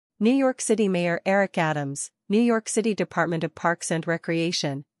New York City Mayor Eric Adams, New York City Department of Parks and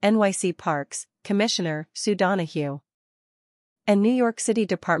Recreation, NYC Parks, Commissioner Sue Donahue, and New York City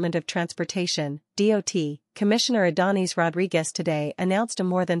Department of Transportation, DOT, Commissioner Adonis Rodriguez today announced a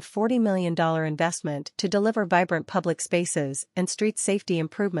more than $40 million investment to deliver vibrant public spaces and street safety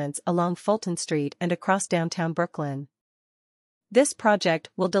improvements along Fulton Street and across downtown Brooklyn. This project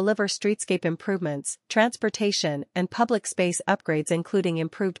will deliver streetscape improvements, transportation and public space upgrades including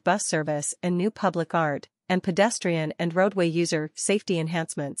improved bus service and new public art, and pedestrian and roadway user safety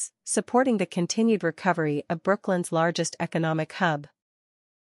enhancements, supporting the continued recovery of Brooklyn's largest economic hub.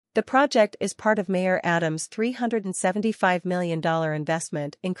 The project is part of Mayor Adams' $375 million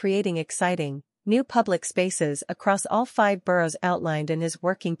investment in creating exciting, new public spaces across all 5 boroughs outlined in his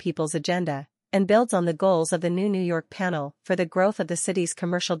Working People's Agenda, and builds on the goals of the new New York panel for the growth of the city's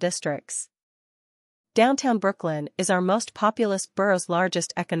commercial districts. Downtown Brooklyn is our most populous borough's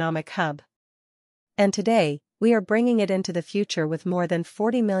largest economic hub. And today, we are bringing it into the future with more than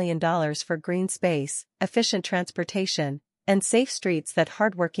 $40 million for green space, efficient transportation, and safe streets that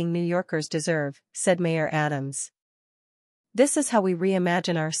hardworking New Yorkers deserve, said Mayor Adams. This is how we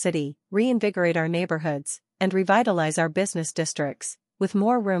reimagine our city, reinvigorate our neighborhoods, and revitalize our business districts, with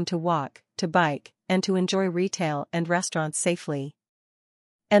more room to walk, to bike, and to enjoy retail and restaurants safely.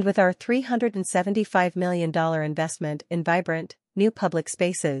 And with our $375 million investment in vibrant, new public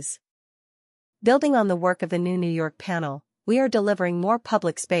spaces. Building on the work of the new New York panel, we are delivering more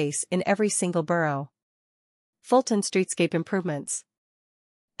public space in every single borough. Fulton Streetscape Improvements.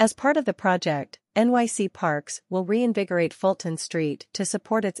 As part of the project, NYC Parks will reinvigorate Fulton Street to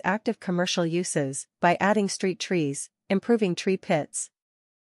support its active commercial uses by adding street trees, improving tree pits,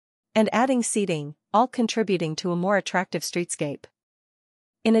 and adding seating, all contributing to a more attractive streetscape.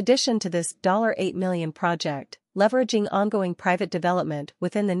 In addition to this $8 million project, leveraging ongoing private development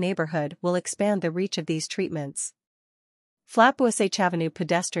within the neighborhood will expand the reach of these treatments. Flatbush Avenue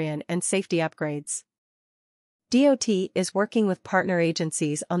pedestrian and safety upgrades. DOT is working with partner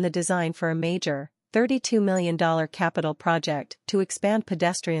agencies on the design for a major, $32 million capital project to expand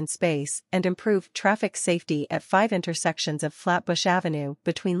pedestrian space and improve traffic safety at 5 intersections of Flatbush Avenue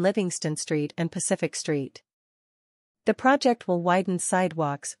between Livingston Street and Pacific Street. The project will widen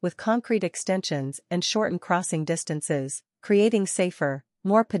sidewalks with concrete extensions and shorten crossing distances, creating safer,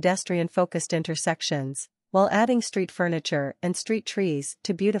 more pedestrian-focused intersections, while adding street furniture and street trees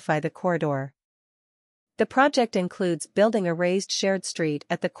to beautify the corridor. The project includes building a raised shared street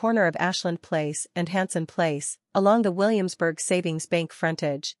at the corner of Ashland Place and Hanson Place, along the Williamsburg Savings Bank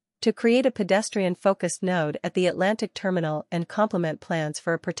frontage, to create a pedestrian-focused node at the Atlantic Terminal and complement plans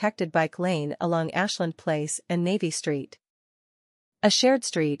for a protected bike lane along Ashland Place and Navy Street. A shared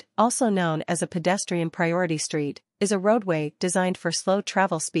street, also known as a pedestrian priority street, is a roadway designed for slow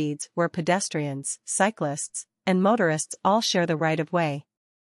travel speeds where pedestrians, cyclists, and motorists all share the right-of-way.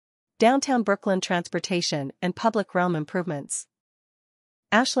 Downtown Brooklyn transportation and public realm improvements.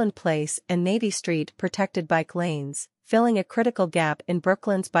 Ashland Place and Navy Street protected bike lanes, filling a critical gap in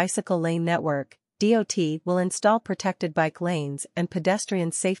Brooklyn's bicycle lane network. DOT will install protected bike lanes and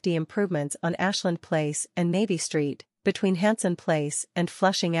pedestrian safety improvements on Ashland Place and Navy Street, between Hanson Place and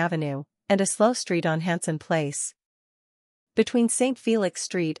Flushing Avenue, and a slow street on Hanson Place, between St. Felix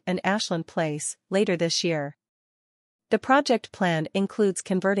Street and Ashland Place, later this year. The project plan includes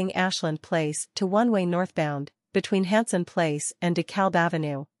converting Ashland Place to one-way northbound, between Hanson Place and DeKalb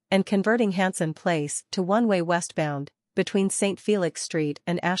Avenue, and converting Hanson Place to one-way westbound, between St. Felix Street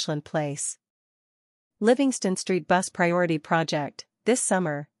and Ashland Place. Livingston Street Bus Priority Project. This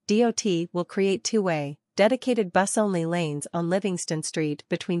summer, DOT will create two-way, dedicated bus-only lanes on Livingston Street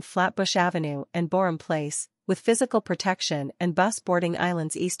between Flatbush Avenue and Boerum Place, with physical protection and bus boarding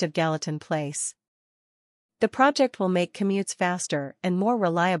islands east of Gallatin Place. The project will make commutes faster and more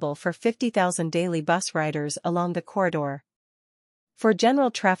reliable for 50,000 daily bus riders along the corridor. For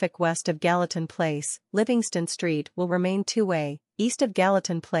general traffic west of Gallatin Place, Livingston Street will remain two-way. East of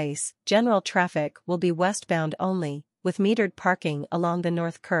Gallatin Place, general traffic will be westbound only, with metered parking along the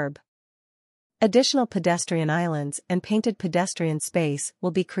north curb. Additional pedestrian islands and painted pedestrian space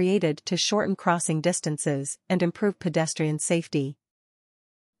will be created to shorten crossing distances and improve pedestrian safety.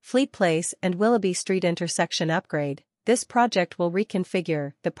 Fleet Place and Willoughby Street intersection upgrade. This project will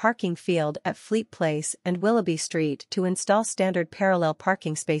reconfigure the parking field at Fleet Place and Willoughby Street to install standard parallel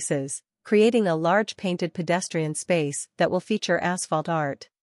parking spaces, creating a large painted pedestrian space that will feature asphalt art,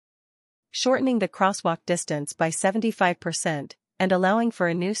 shortening the crosswalk distance by 75% and allowing for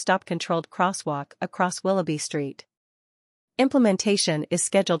a new stop-controlled crosswalk across Willoughby Street. Implementation is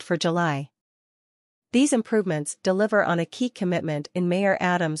scheduled for July. These improvements deliver on a key commitment in Mayor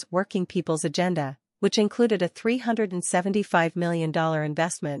Adams' Working People's Agenda, which included a $375 million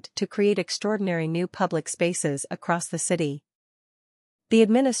investment to create extraordinary new public spaces across the city. The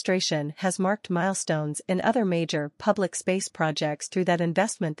administration has marked milestones in other major public space projects through that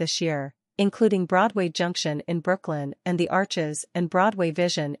investment this year, including Broadway Junction in Brooklyn and the Arches and Broadway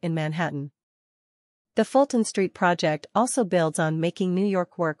Vision in Manhattan. The Fulton Street project also builds on Making New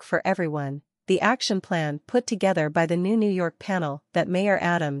York Work for Everyone, the action plan put together by the New New York panel that Mayor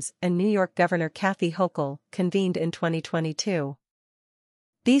Adams and New York Governor Kathy Hochul convened in 2022.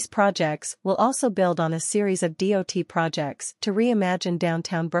 These projects will also build on a series of DOT projects to reimagine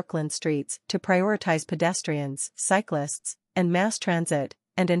downtown Brooklyn streets to prioritize pedestrians, cyclists, and mass transit,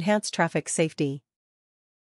 and enhance traffic safety.